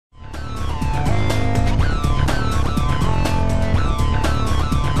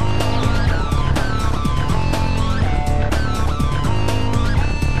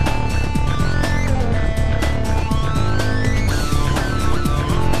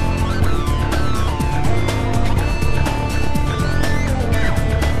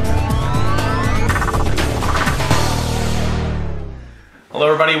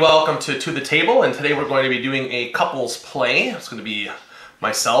everybody, welcome to the table, and today we're going to be doing a couples play. It's going to be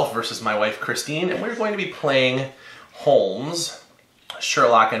myself versus my wife Christine, and we're going to be playing Holmes,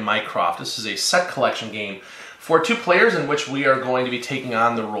 Sherlock, and Mycroft. This is a set collection game for 2 players in which we are going to be taking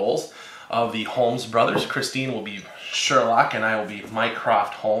on the roles of the Holmes brothers. Christine will be Sherlock and I will be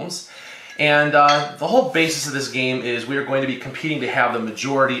Mycroft Holmes. And the whole basis of this game is we are going to be competing to have the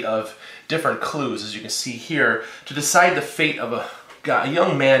majority of different clues, as you can see here, to decide the fate of a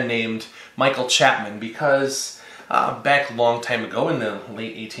young man named Michael Chapman, because back a long time ago in the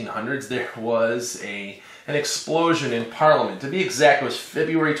late 1800s there was an explosion in Parliament. To be exact, it was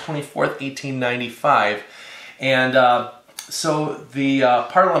February 24th, 1895, and so the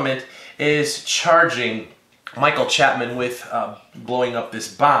Parliament is charging Michael Chapman with blowing up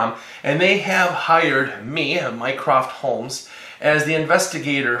this bomb, and they have hired me, Mycroft Holmes, as the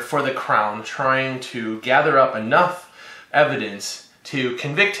investigator for the Crown, trying to gather up enough evidence to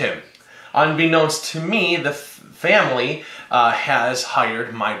convict him. Unbeknownst to me, the family has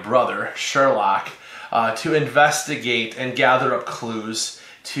hired my brother, Sherlock, to investigate and gather up clues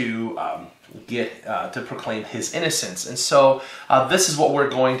to to proclaim his innocence. And so this is what we're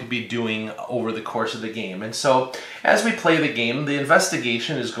going to be doing over the course of the game. And so as we play the game, the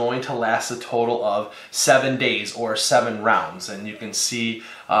investigation is going to last a total of 7 days, or 7 rounds. And you can see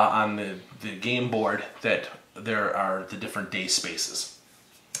on the game board that there are the different day spaces.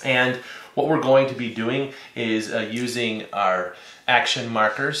 And what we're going to be doing is using our action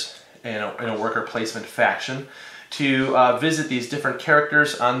markers in a worker placement faction to visit these different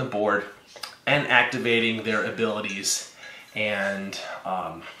characters on the board and activating their abilities and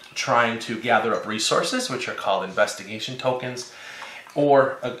trying to gather up resources, which are called investigation tokens,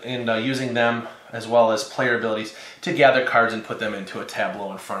 or using them as well as player abilities to gather cards and put them into a tableau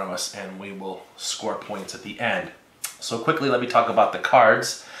in front of us, and we will score points at the end. So quickly, let me talk about the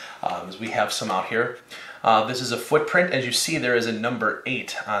cards, as we have some out here. This is a footprint. As you see, there is a number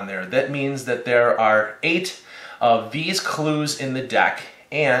 8 on there. That means that there are 8 of these clues in the deck,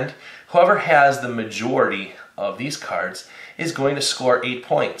 and whoever has the majority of these cards is going to score 8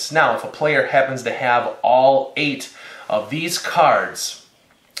 points. Now, if a player happens to have all 8 of these cards,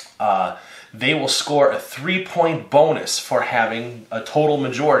 they will score a 3-point bonus for having a total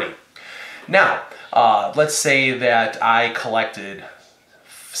majority. Now, let's say that I collected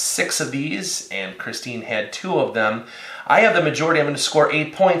 6 of these and Christine had 2 of them. I have the majority. I'm going to score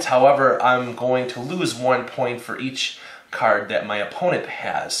 8 points. However, I'm going to lose 1 point for each card that my opponent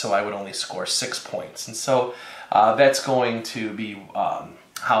has, so I would only score 6 points. And so that's going to be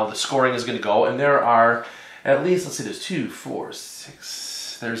how the scoring is going to go. And there are at least, let's see, there's 2, 4,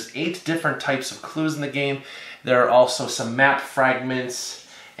 6, there's 8 different types of clues in the game. There are also some map fragments,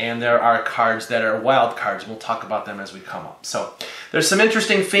 and there are cards that are wild cards. We'll talk about them as we come up. So there's some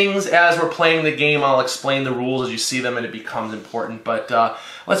interesting things as we're playing the game. I'll explain the rules as you see them and it becomes important. But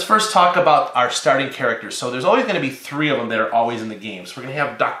let's first talk about our starting characters. So there's always going to be 3 of them that are always in the game. So we're going to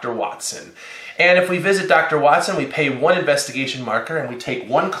have Dr. Watson. And if we visit Dr. Watson, we pay 1 investigation marker and we take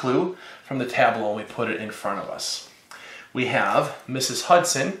 1 clue from the tableau and we put it in front of us. We have Mrs.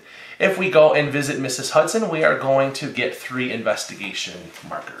 Hudson. If we go and visit Mrs. Hudson, we are going to get 3 investigation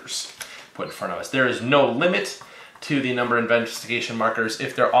markers put in front of us. There is no limit to the number of investigation markers.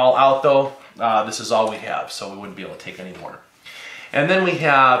 If they're all out, though, this is all we have, so we wouldn't be able to take any more. And then we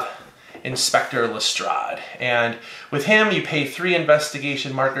have Inspector Lestrade. And with him, you pay 3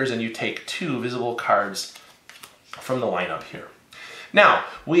 investigation markers and you take 2 visible cards from the lineup here. Now,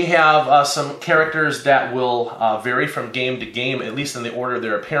 we have some characters that will vary from game to game, at least in the order of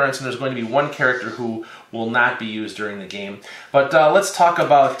their appearance, and there's going to be 1 character who will not be used during the game. But let's talk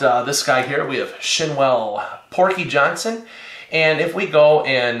about this guy here. We have Shinwell Porky Johnson, and if we go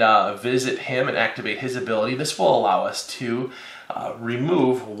and visit him and activate his ability, this will allow us to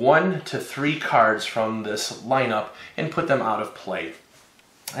remove 1 to 3 cards from this lineup and put them out of play.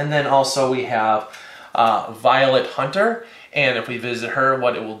 And then also we have Violet Hunter. And if we visit her,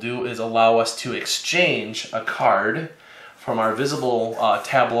 what it will do is allow us to exchange a card from our visible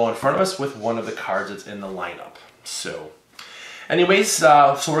tableau in front of us with 1 of the cards that's in the lineup. So anyways,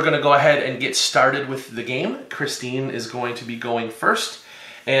 so we're going to go ahead and get started with the game. Christine is going to be going first.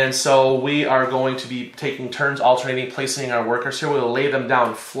 And so we are going to be taking turns alternating placing our workers here. We'll lay them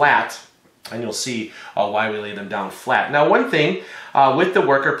down flat, and you'll see why we lay them down flat. Now, one thing with the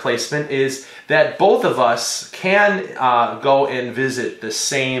worker placement is that both of us can go and visit the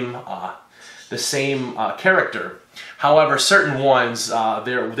same character. However, certain ones,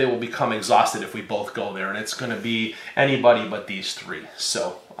 they will become exhausted if we both go there, and it's going to be anybody but these 3.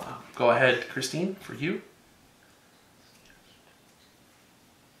 So go ahead, Christine, for you.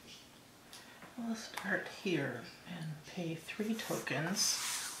 We'll start here and pay 3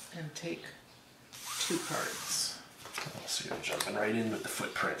 tokens and take 2 cards. So you're jumping right in with the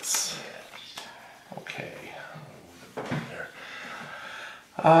footprints. Yeah. Okay. There.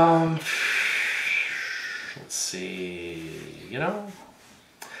 Let's see. You know,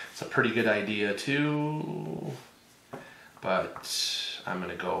 it's a pretty good idea too. But I'm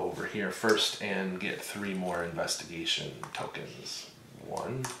going to go over here first and get 3 more investigation tokens.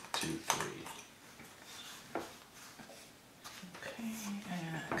 1, 2, 3. Okay,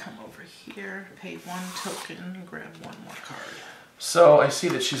 and come over here, pay 1 token, grab 1 more card. So I see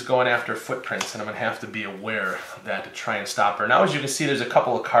that she's going after footprints, and I'm going to have to be aware of that to try and stop her. Now, as you can see, there's a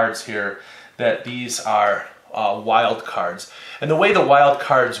couple of cards here that these are wild cards. And the way the wild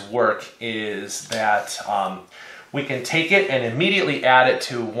cards work is that we can take it and immediately add it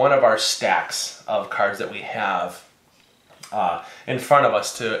to one of our stacks of cards that we have in front of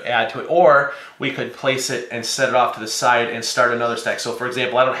us to add to it, or we could place it and set it off to the side and start another stack. So for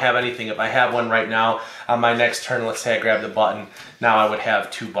example, I don't have anything. If I have one right now, on my next turn, let's say I grab the button, now I would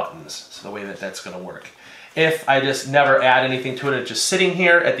have 2 buttons. So the way that that's going to work. If I just never add anything to it, it's just sitting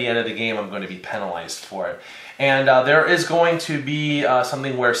here, at the end of the game, I'm going to be penalized for it. And there is going to be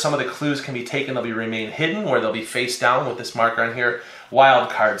something where some of the clues can be taken, they'll remain hidden, where they'll be face down with this marker on here. Wild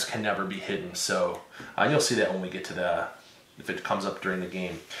cards can never be hidden, so you'll see that when we get to the, if it comes up during the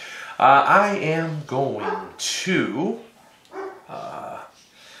game. I am going to, I'm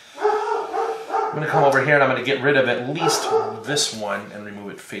going to come over here and I'm going to get rid of at least this one and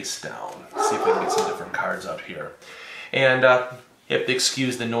remove it face down. See if we can get some different cards out here. And you have to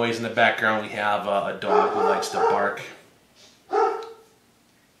excuse the noise in the background. We have a dog who likes to bark. Okay,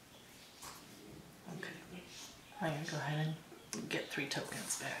 I'm going to go ahead and get 3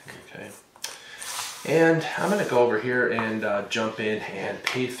 tokens back. Okay. And I'm going to go over here and jump in and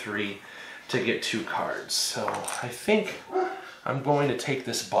pay 3 to get 2 cards. So I think I'm going to take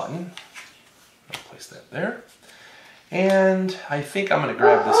this button. I'll place that there. And I think I'm going to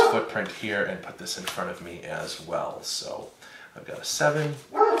grab this footprint here and put this in front of me as well. So I've got a 7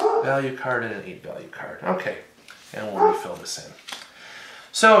 value card and an 8 value card. Okay, and we'll refill this in.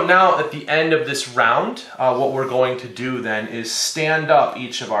 So now at the end of this round, what we're going to do then is stand up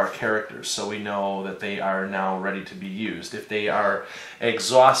each of our characters so we know that they are now ready to be used. If they are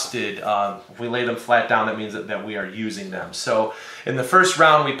exhausted, if we lay them flat down, that means that we are using them. So in the first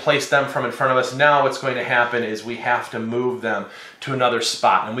round, we place them from in front of us. Now what's going to happen is we have to move them to another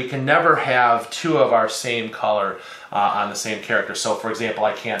spot. And we can never have 2 of our same color on the same character. So for example,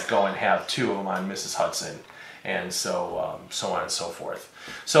 I can't go and have 2 of them on Mrs. Hudson. And so on and so forth.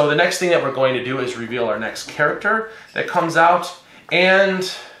 So the next thing that we're going to do is reveal our next character that comes out,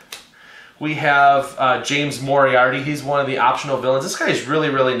 and we have James Moriarty. He's one of the optional villains. This guy is really,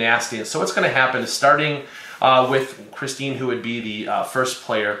 really nasty, and so what's going to happen is starting with Christine, who would be the first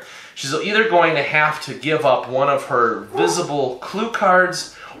player, she's either going to have to give up one of her visible clue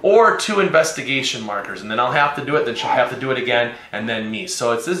cards or 2 investigation markers, and then I'll have to do it, then she'll have to do it again, and then me.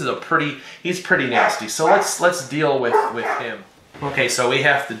 So this is a pretty, he's pretty nasty. So let's deal with him. Okay, so we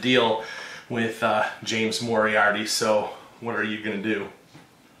have to deal with James Moriarty, so what are you going to do?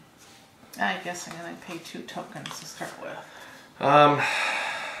 I guess I'm going to pay 2 tokens to start with. I'm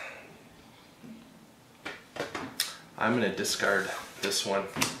going to discard this one,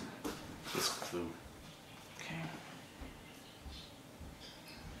 this clue. Okay.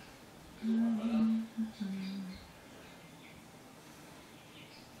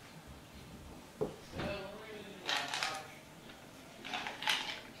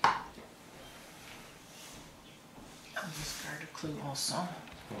 I'll discard a clue also.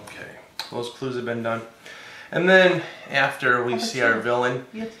 Okay, those clues have been done. And then after we see our villain,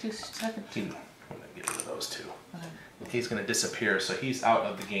 You have to do 17. I'm going to get rid of those 2. Okay. He's going to disappear, so he's out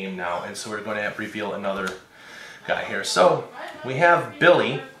of the game now, and so we're going to reveal another guy here. So we have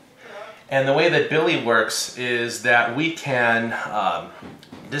Billy, and the way that Billy works is that we can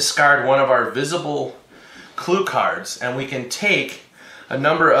discard one of our visible clue cards, and we can take a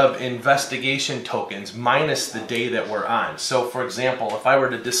number of investigation tokens minus the day that we're on. So for example, if I were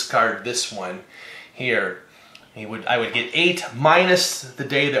to discard this one here, I would get 8 minus the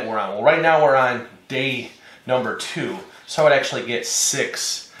day that we're on. Well, right now we're on day number 2, so I would actually get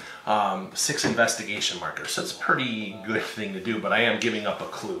 6 investigation markers. So it's a pretty good thing to do, but I am giving up a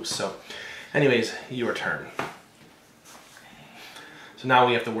clue. So anyways, your turn. So now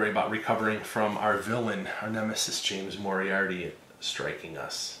we have to worry about recovering from our villain, our nemesis, James Moriarty, striking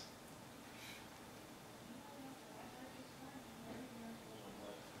us.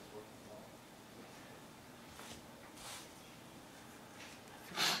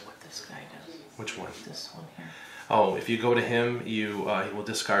 What this guy does. this one here? Oh, if you go to him, you he will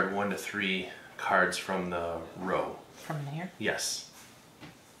discard 1 to 3 cards from the row. From there? Yes.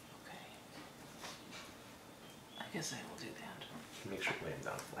 Okay. I guess I will do that. Make sure you lay him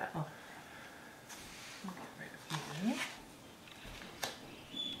down flat. Oh. I'll get rid of you.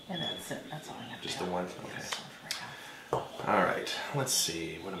 And that's it. That's all I have Just to the do. one? Yes, Okay. right now. All right. Let's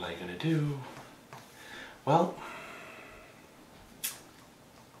see. What am I going to do? Well,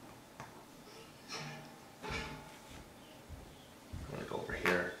 I'm going to go over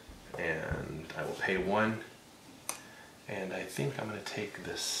here and I will pay 1. And I think I'm going to take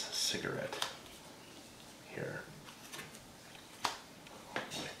this cigarette here.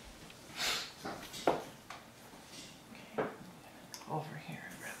 Okay. Over here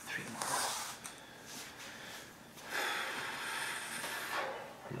and grab 3 more.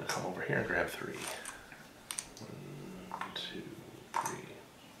 I'm going to come over here and grab 3. 1, 2, 3.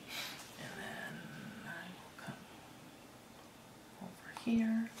 And then I will come over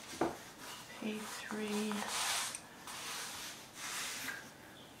here, pay 3,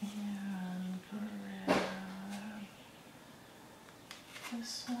 and grab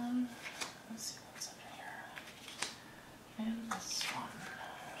this one. Let's see what's under here. And this one.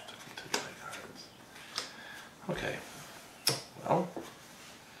 Okay. Well,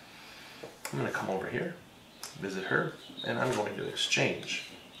 I'm going to come over here, visit her, and I'm going to exchange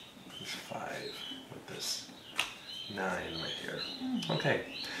this 5 with this 9 right here. Okay.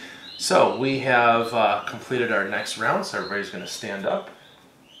 So we have completed our next round, so everybody's going to stand up.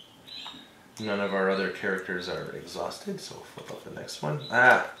 None of our other characters are exhausted, so we'll flip up the next one.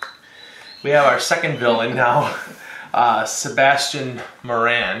 We have our second villain now, Sebastian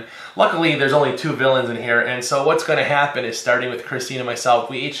Moran. Luckily, there's only 2 villains in here, and so what's going to happen is, starting with Christine and myself,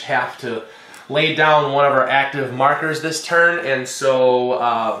 we each have to lay down one of our active markers this turn, and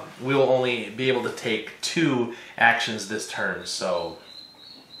so we will only be able to take 2 actions this turn. So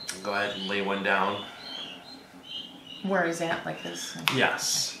go ahead and lay one down. Where is that? Like this?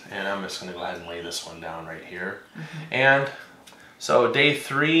 Yes, and I'm just going to go ahead and lay this one down right here. And so day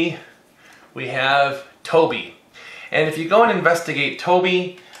 3, we have Toby. And if you go and investigate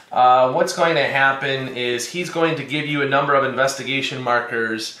Toby, what's going to happen is he's going to give you a number of investigation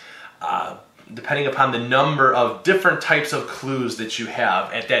markers depending upon the number of different types of clues that you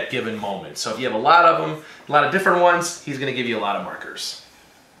have at that given moment. So if you have a lot of them, a lot of different ones, he's going to give you a lot of markers.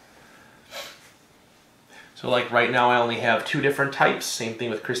 So like right now I only have 2 different types. Same thing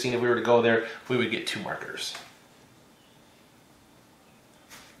with Christine. If we were to go there, we would get 2 markers.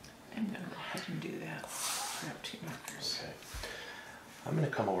 I'm going to go ahead and do that. Grab 2 markers. Okay. I'm going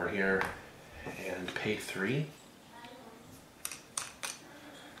to come over here and pay 3.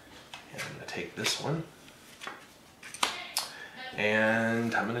 And I'm going to take this one.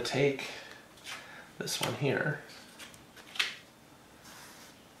 And I'm going to take this one here.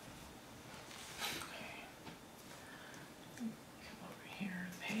 Come over here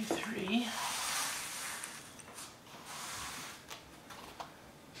and pay 3.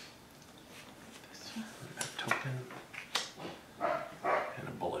 This one. A token and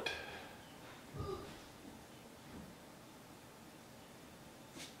a bullet.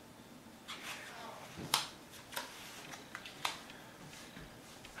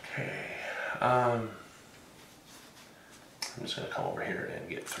 Okay. I'm just going to come over here and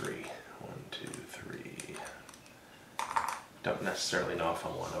get 3. 1, 2, 3. Don't necessarily know if I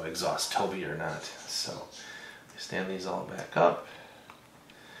want to exhaust Toby or not, so I stand these all back up.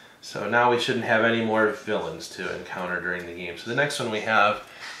 So now we shouldn't have any more villains to encounter during the game. So the next one we have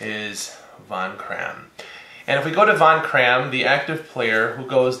is Von Cram. And if we go to Von Cram, the active player who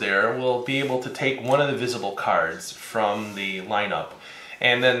goes there will be able to take one of the visible cards from the lineup.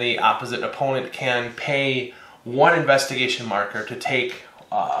 And then the opposite opponent can pay 1 investigation marker to take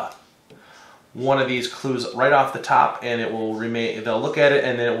one of these clues right off the top, and it will remain. They'll look at it,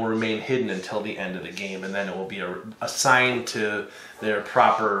 and then it will remain hidden until the end of the game, and then it will be assigned to their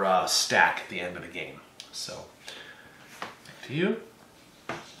proper stack at the end of the game. So, to you.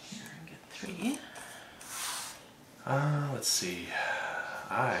 Here, and get 3. Let's see.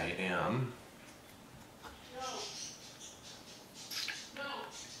 I am.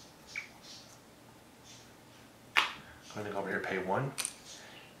 I'm going to go over here, pay 1,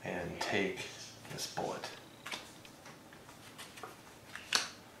 and take this bullet.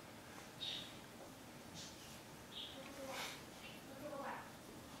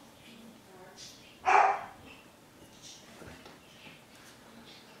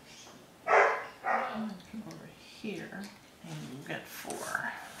 Come over here and you get 4.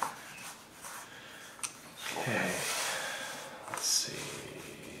 Okay. Let's see.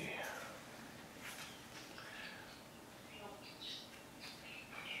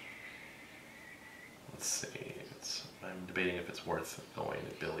 let's see. I'm debating if it's worth going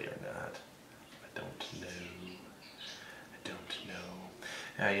to Billy or not. I don't know. I don't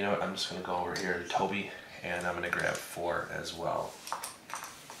know. You know what? I'm just going to go over here to Toby, and I'm going to grab 4 as well.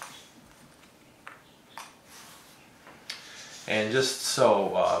 And just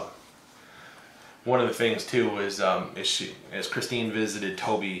so, one of the things too is as Christine visited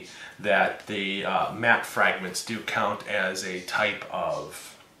Toby, that the map fragments do count as a type of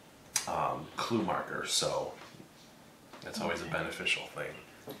clue marker, so that's always a beneficial thing.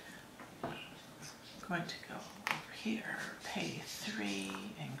 I'm going to go over here, pay 3,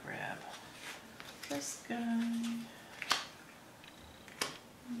 and grab this guy.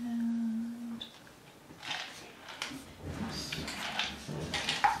 And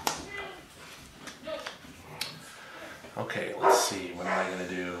okay, let's see, what am I going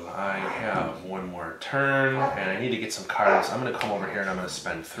to do? I have one more turn, and I need to get some cards. I'm going to come over here and I'm going to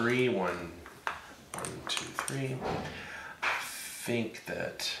spend 3. 1, 2, 3. I think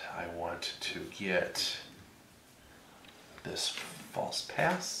that I want to get this false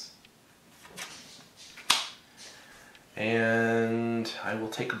pass. And I will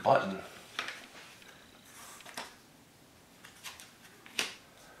take a button.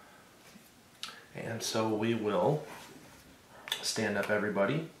 And so we will stand up,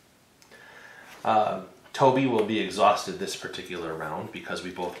 everybody. Toby will be exhausted this particular round because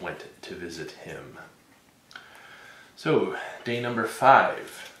we both went to visit him. So, day number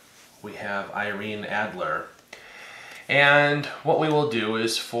 5, we have Irene Adler. And what we will do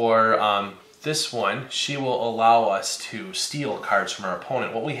is for this one, she will allow us to steal cards from our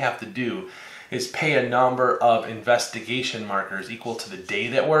opponent. What we have to do is pay a number of investigation markers equal to the day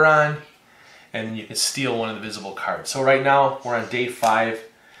that we're on, and you can steal one of the visible cards. So right now, we're on day 5.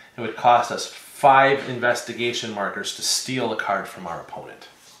 It would cost us 5 investigation markers to steal a card from our opponent.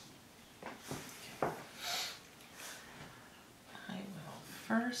 I will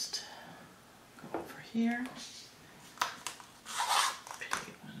first go over here, pay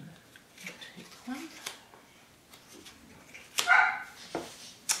 1, take 1.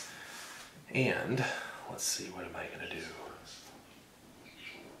 And let's see, what am I going to do?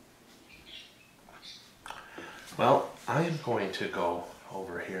 Well, I am going to go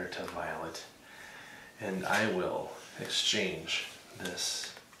over here to Violet, and I will exchange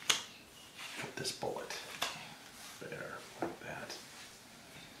this with this bullet. There, like that.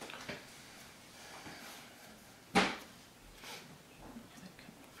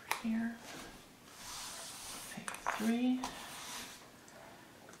 Over here, pay 3.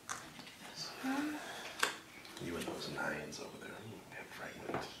 This one. You and those 9s over there. Map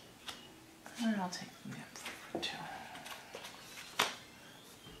fragment. And I'll take the map fragment too.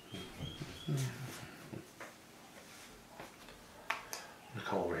 I'm going to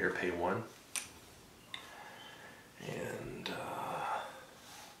come over here, pay 1. And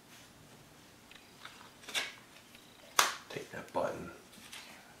take that button.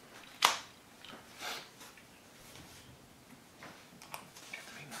 Get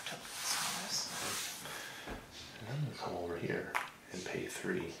 3 more tokens on this. And I'm going to come over here and pay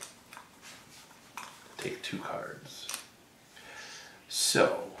 3. Take 2 cards.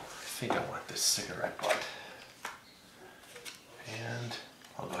 So, I think I want this cigarette butt. And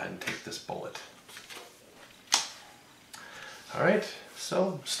I'll go ahead and take this bullet. Alright,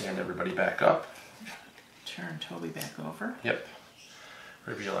 so stand everybody back up. Turn Toby back over. Yep.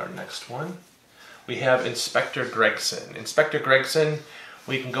 Reveal our next one. We have Inspector Gregson. Inspector Gregson,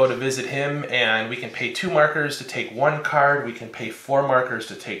 we can go to visit him and we can pay 2 markers to take 1 card, we can pay 4 markers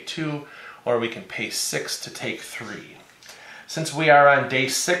to take 2, or we can pay 6 to take 3. Since we are on day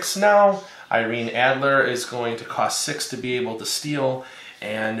 6 now, Irene Adler is going to cost 6 to be able to steal,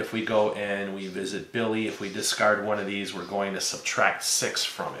 and if we go and we visit Billy, if we discard one of these, we're going to subtract 6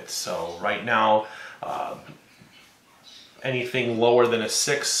 from it. So right now, anything lower than a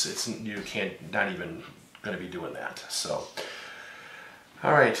 6, you can't, not even going to be doing that. So,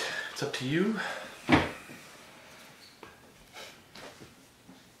 all right, it's up to you.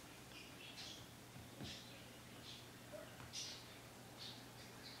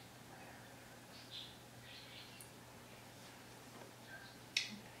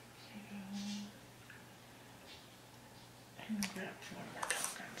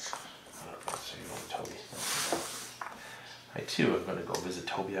 I too am going to go visit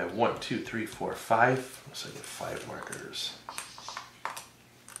Toby. I have 1, 2, 3, 4, 5. So I get 5 markers.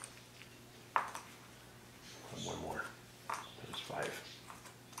 And 1 more. There's 5.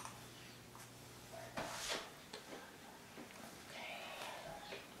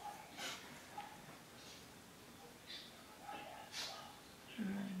 And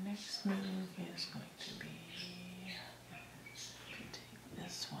then next move is going to be to take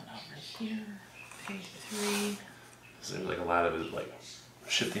this one over here, pay 3. Seems like a lot of it is like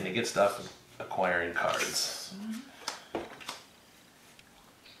shifting to get stuff and acquiring cards. And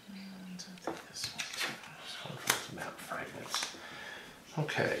I'll take this one too. One for those map fragments.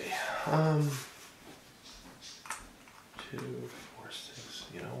 Okay. 2, 4, 6.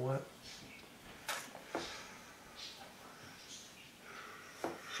 You know what?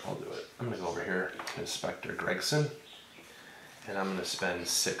 I'll do it. I'm going to go over here to Inspector Gregson, and I'm going to spend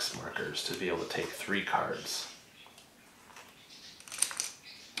 6 markers to be able to take 3 cards.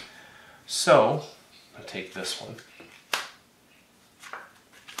 So, I'll take this one,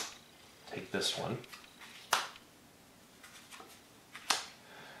 take this one,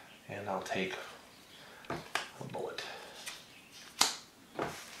 and I'll take a bullet.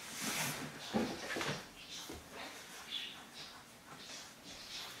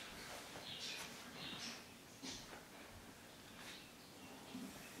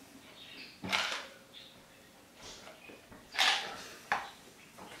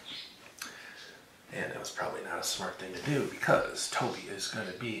 And it was probably not a smart thing to do because Toby is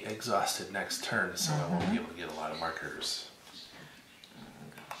going to be exhausted next turn, so I won't be able to get a lot of markers.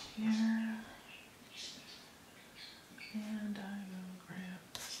 Go here. And I will grab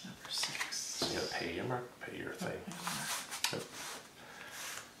this number 6. So you gotta pay your thing. Yep.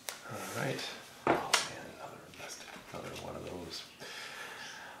 Alright. Oh man, another one of those.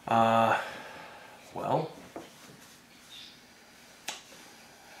 Well,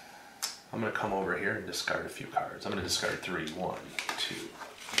 I'm going to come over here and discard a few cards. I'm going to discard 3. 1, 2,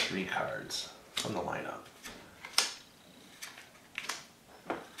 3 cards from the lineup.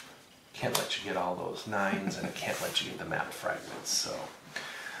 Can't let you get all those 9s, and I can't let you get the map fragments. So,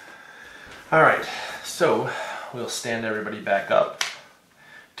 all right. So we'll stand everybody back up.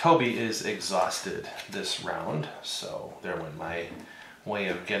 Toby is exhausted this round, so there went my way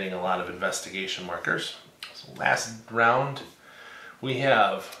of getting a lot of investigation markers. So last round, we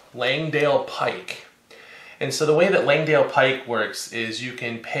have Langdale Pike. And so the way that Langdale Pike works is you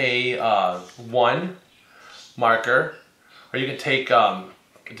can pay 1 marker, or you can take,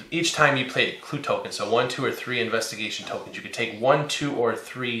 each time you play a clue token, so 1, 2, or 3 investigation tokens, you can take 1, 2, or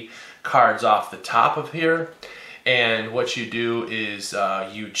 3 cards off the top of here. And what you do is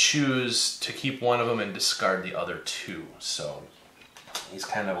you choose to keep one of them and discard the other 2. So he's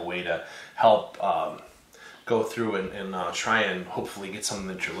kind of a way to help go through and try and hopefully get something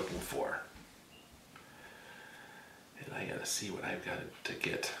that you're looking for. And I gotta see what I've got to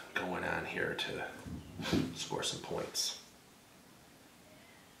get going on here to score some points.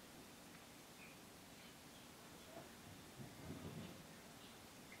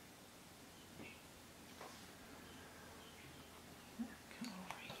 Come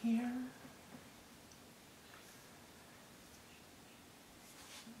over here.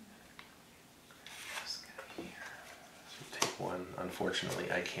 One.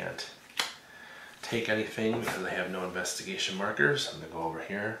 Unfortunately, I can't take anything because I have no investigation markers. I'm going to go over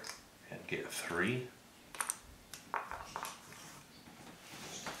here and get 3. I'm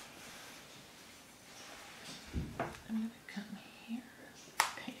going to come here,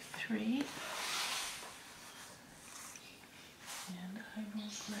 pay 3, and I will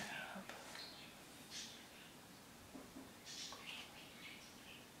grab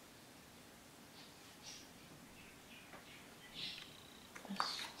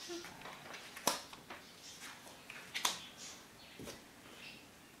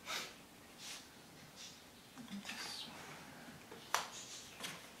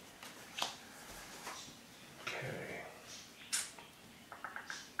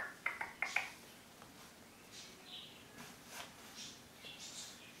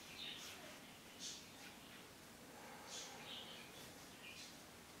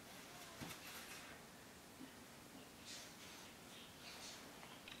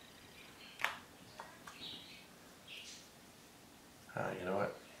you know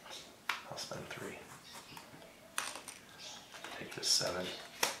what? I'll spend 3. Take this 7.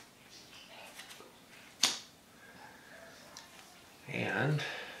 And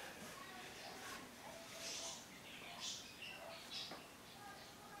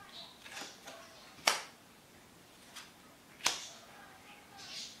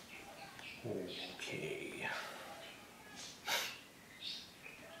okay.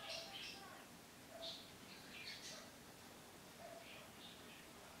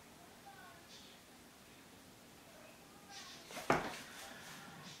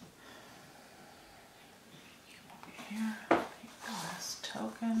 here, take the last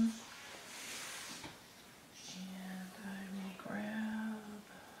token.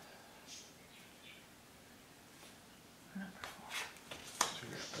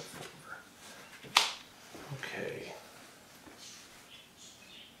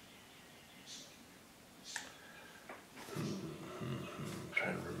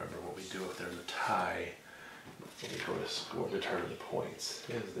 do if there's a tie. Let me go to score, determine the points.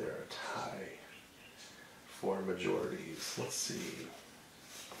 Is there a tie for majorities? Let's see.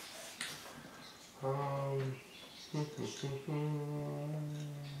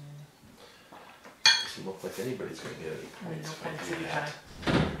 Doesn't look like anybody's going to get any points if I do that.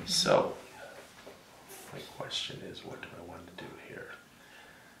 So, my question is, what do I want to do here?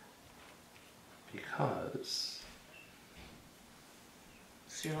 Because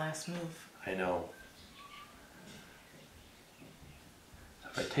It's your last move. I know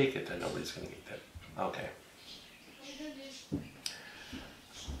if I take it, then nobody's going to get that. Okay.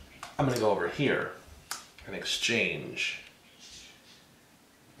 I'm going to go over here and exchange,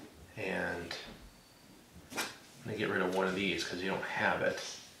 and I'm going to get rid of one of these because you don't have it,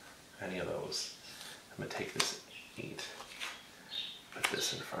 any of those. I'm going to take this 8, put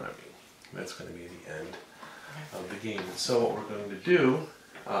this in front of me. That's going to be the end of the game. And so what we're going to do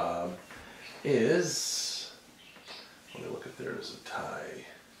is, let me look if there's a tie.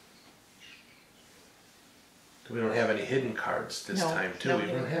 We don't have any hidden cards this time too. We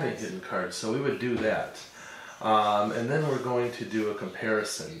don't have any hidden cards, so we would do that. And then we're going to do a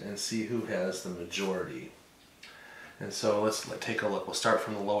comparison and see who has the majority. And so let's take a look. We'll start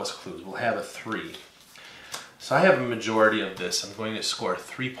from the lowest clues. We'll have a 3. So I have a majority of this. I'm going to score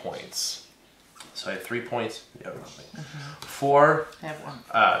 3 points. So I have 3 points. You have nothing. 4. I have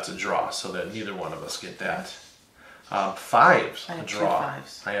 1. It's a draw, so that neither one of us get that. 5. I have a draw. 2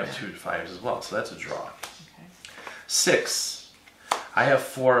 5s. I have 2 5s as well, so that's a draw. Okay. 6. I have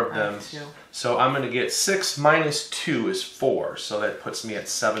 4 of them. I have 2. So I'm going to get 6 minus 2 is 4. So that puts me at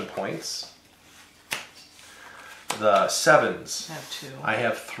 7 points. The 7s. I have 2. I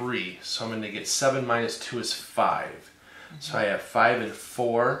have 3. So I'm going to get 7 minus 2 is 5. So I have 5 and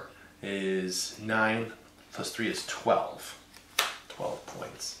 4 is 9. Plus 3 is 12. 12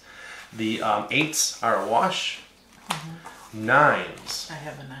 points. The 8s are a wash. 9s. I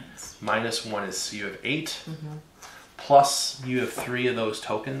have a 9s. Minus 1 is, so you have 8. Plus you have 3 of those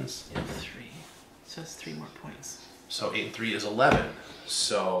tokens. I have 3. So it's 3 more points. So 8 and 3 is 11.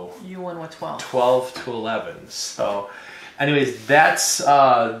 So You won with 12. 12 to 11. So anyways, that's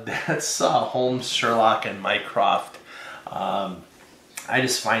Holmes, Sherlock, and Mycroft. I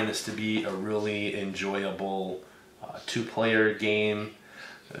just find this to be a really enjoyable 2-player game,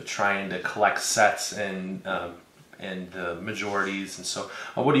 trying to collect sets and majorities. And so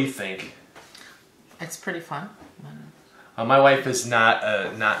what do you think? It's pretty fun. My wife is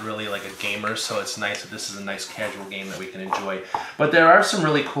not really like a gamer, so it's nice that this is a nice casual game that we can enjoy. But there are some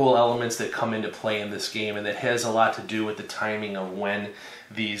really cool elements that come into play in this game, and that has a lot to do with the timing of when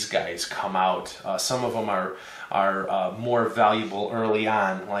these guys come out. Some of them are more valuable early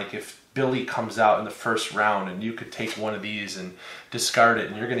on, like if Billy comes out in the first round and you could take one of these and discard it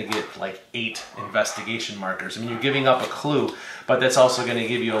and you're going to get like 8 investigation markers. I mean, you're giving up a clue, but that's also going to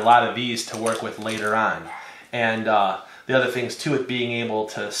give you a lot of these to work with later on. And the other things too, with being able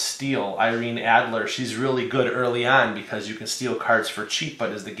to steal, Irene Adler, she's really good early on because you can steal cards for cheap,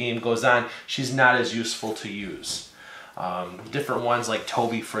 but as the game goes on, she's not as useful to use. Different ones like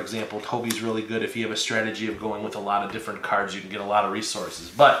Toby, for example. Toby's really good if you have a strategy of going with a lot of different cards. You can get a lot of resources,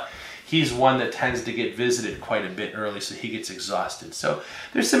 but he's one that tends to get visited quite a bit early, so he gets exhausted. So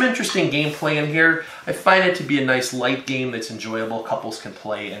there's some interesting gameplay in here. I find it to be a nice light game that's enjoyable. Couples can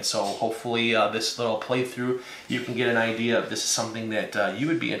play, and so hopefully this little playthrough, you can get an idea if this is something that you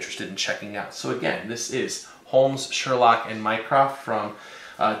would be interested in checking out. So again, this is Holmes, Sherlock, and Mycroft from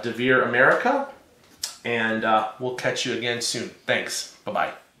Devir America, and we'll catch you again soon. Thanks.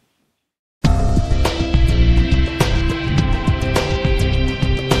 Bye-bye.